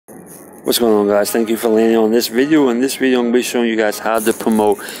What's going on, guys? Thank you for landing on this video. In this video, I'm going to be showing you guys how to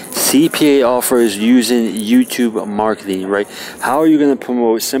promote CPA offers using YouTube marketing, right? How are you going to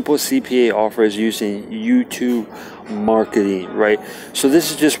promote simple CPA offers using YouTube marketing, right? So this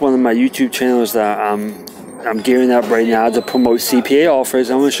is just one of my YouTube channels that I'm gearing up right now to promote CPA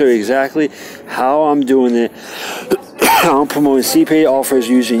offers. I'm going to show you exactly how I'm doing it. I'm promoting CPA offers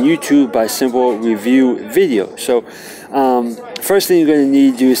using YouTube by simple review video. So first thing you're going to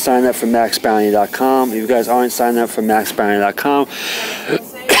need to do is sign up for maxbounty.com. If you guys aren't signed up for maxbounty.com,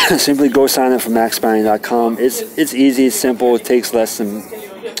 simply go sign up for maxbounty.com. It's easy, it's simple, it takes less than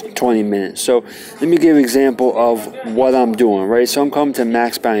 20 minutes. So let me give an example of what I'm doing, right? So I'm coming to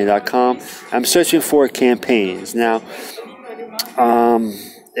maxbounty.com. I'm searching for campaigns. Now,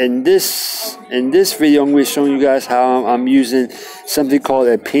 in this video, I'm going to be showing you guys how I'm using something called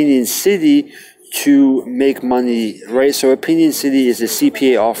Opinion City to make money, right? So Opinion City is a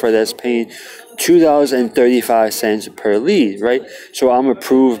CPA offer that's paying $2.35 per lead, right? So I'm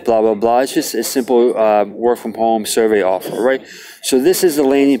approved, blah, blah, blah. It's just a simple work from home survey offer, right? So this is the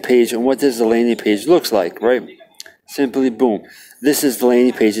landing page, and what does the landing page looks like, right? Simply, boom. This is the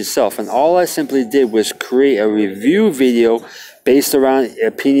landing page itself, and all I simply did was create a review video based around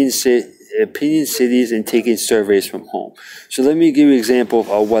opinion cities and taking surveys from home. So let me give you an example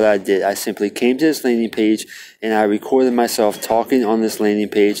of what I did. I simply came to this landing page and I recorded myself talking on this landing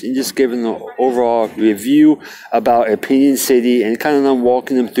page and just giving an overall review about Opinion City and kind of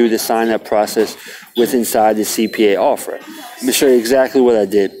walking them through the sign-up process with inside the CPA offer. Let me show you exactly what I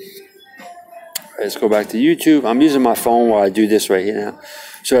did. Let's go back to YouTube. I'm using my phone while I do this right here now.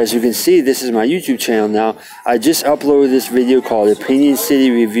 So as you can see, this is my YouTube channel now. I just uploaded this video called Opinion City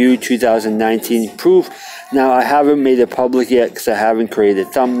Review 2019 Proof. Now, I haven't made it public yet because I haven't created a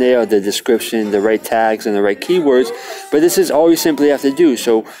thumbnail, the description, the right tags, and the right keywords. But this is all you simply have to do.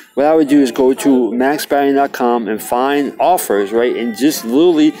 So what I would do is go to maxbounty.com and find offers, right? And just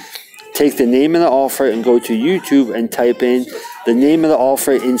literally take the name of the offer and go to YouTube and type in the name of the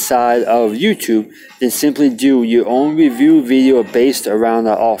offer inside of YouTube. Then simply do your own review video based around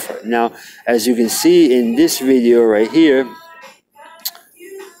the offer. Now, as you can see in this video right here,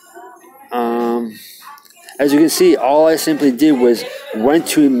 as you can see, all I simply did was went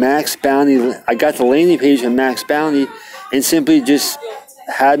to Max Bounty. I got the landing page on Max Bounty and simply just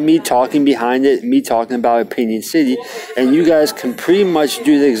had me talking behind it, me talking about Opinion City, and you guys can pretty much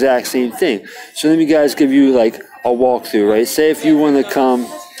do the exact same thing. So let me guys give you like a walkthrough, right? Say if you want to come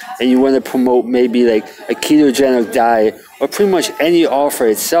and you want to promote maybe like a ketogenic diet or pretty much any offer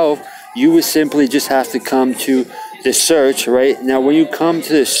itself, you would simply just have to come to the search, right? Now when you come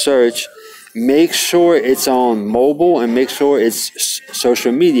to the search, make sure it's on mobile and make sure it's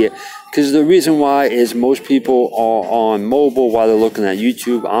social media. Because the reason why is most people are on mobile while they're looking at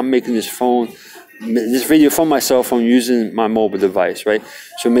YouTube. I'm making this video from my cell phone using my mobile device, right?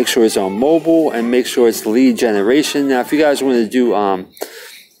 So make sure it's on mobile and make sure it's lead generation. Now, if you guys want to do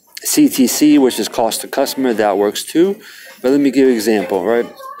CTC, which is cost to customer, that works too. But let me give you an example, right?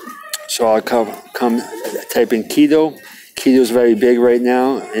 So I'll come type in keto. Keto is very big right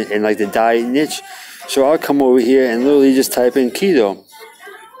now in like the diet niche. So I'll come over here and literally just type in keto.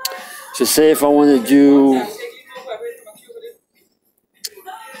 So say if I want to do,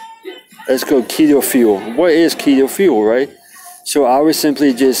 let's go keto fuel. What is keto fuel, right? So I would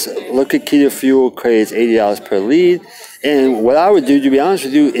simply just look at keto fuel, creates $80 per lead. And what I would do, to be honest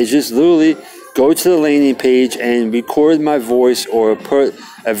with you, is just literally go to the landing page and record my voice or put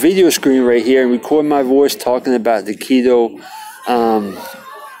a video screen right here and record my voice talking about the keto,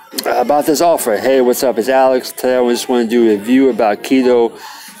 about this offer. Hey, what's up? It's Alex. Today I just want to do a review about keto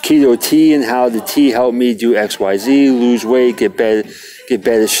tea and how the tea helped me do XYZ, lose weight, get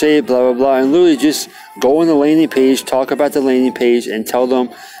better shape, blah, blah, blah. And literally just go on the landing page, talk about the landing page, and tell them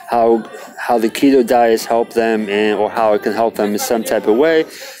how the keto diet has helped them or how it can help them in some type of way.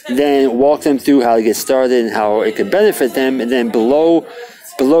 Then walk them through how to get started and how it can benefit them. And then below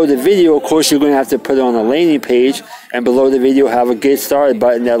the video, of course, you're going to have to put it on the landing page, and below the video have a get started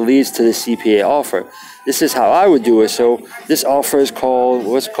button that leads to the CPA offer. This is how I would do it. So this offer is called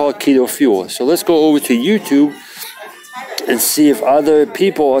Keto Fuel. So let's go over to YouTube and see if other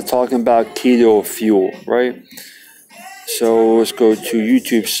people are talking about keto fuel, right? So let's go to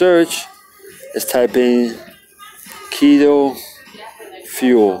YouTube search. Let's type in keto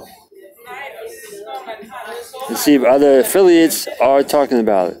fuel and see if other affiliates are talking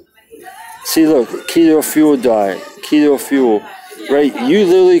about it. See, look, keto fuel diet, keto fuel. Right, you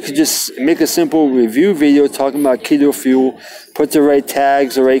literally could just make a simple review video talking about keto fuel, put the right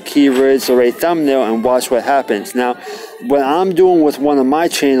tags, the right keywords, the right thumbnail, and watch what happens. Now, what I'm doing with one of my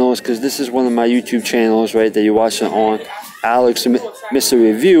channels, because this is one of my YouTube channels, right, that you're watching on Alex Mr.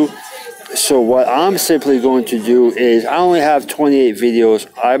 Review. So what I'm simply going to do is, I only have 28 videos.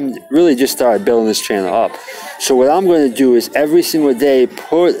 I'm really just started building this channel up. So what I'm going to do is every single day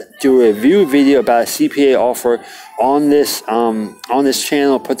do a review video about a CPA offer on this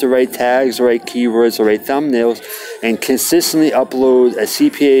channel. Put the right tags, the right keywords, the right thumbnails, and consistently upload a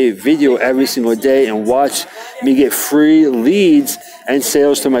CPA video every single day, and watch me get free leads and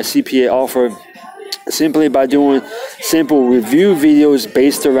sales to my CPA offer, simply by doing simple review videos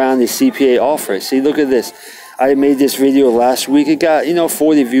based around the CPA offer. See, look at this. I made this video last week. It got,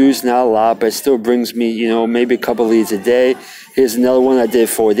 40 views, not a lot, but it still brings me, maybe a couple leads a day. Here's another one I did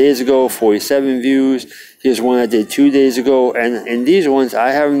 4 days ago, 47 views. Here's one I did 2 days ago. And in these ones,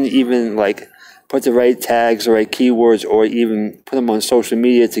 I haven't even put the right tags, the right keywords, or even put them on social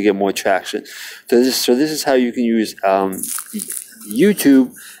media to get more traction. So this is how you can use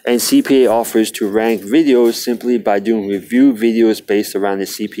YouTube and CPA offers to rank videos, simply by doing review videos based around the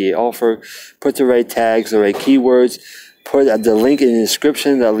CPA offer. Put the right tags, the right keywords, put the link in the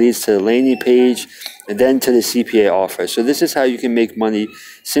description that leads to the landing page, and then to the CPA offer. So this is how you can make money,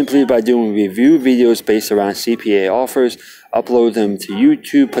 simply by doing review videos based around CPA offers. Upload them to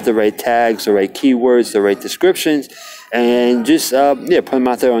YouTube, put the right tags, the right keywords, the right descriptions, and just put them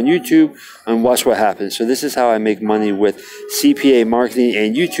out there on YouTube and watch what happens. So this is how I make money with CPA marketing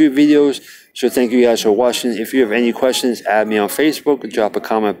and YouTube videos. So thank you guys for watching. If you have any questions, add me on Facebook, drop a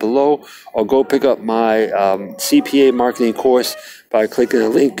comment below, or go pick up my CPA marketing course by clicking the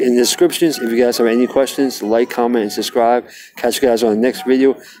link in the descriptions. If you guys have any questions, like, comment, and subscribe. Catch you guys on the next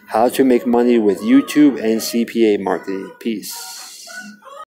video, how to make money with YouTube and CPA marketing. Peace.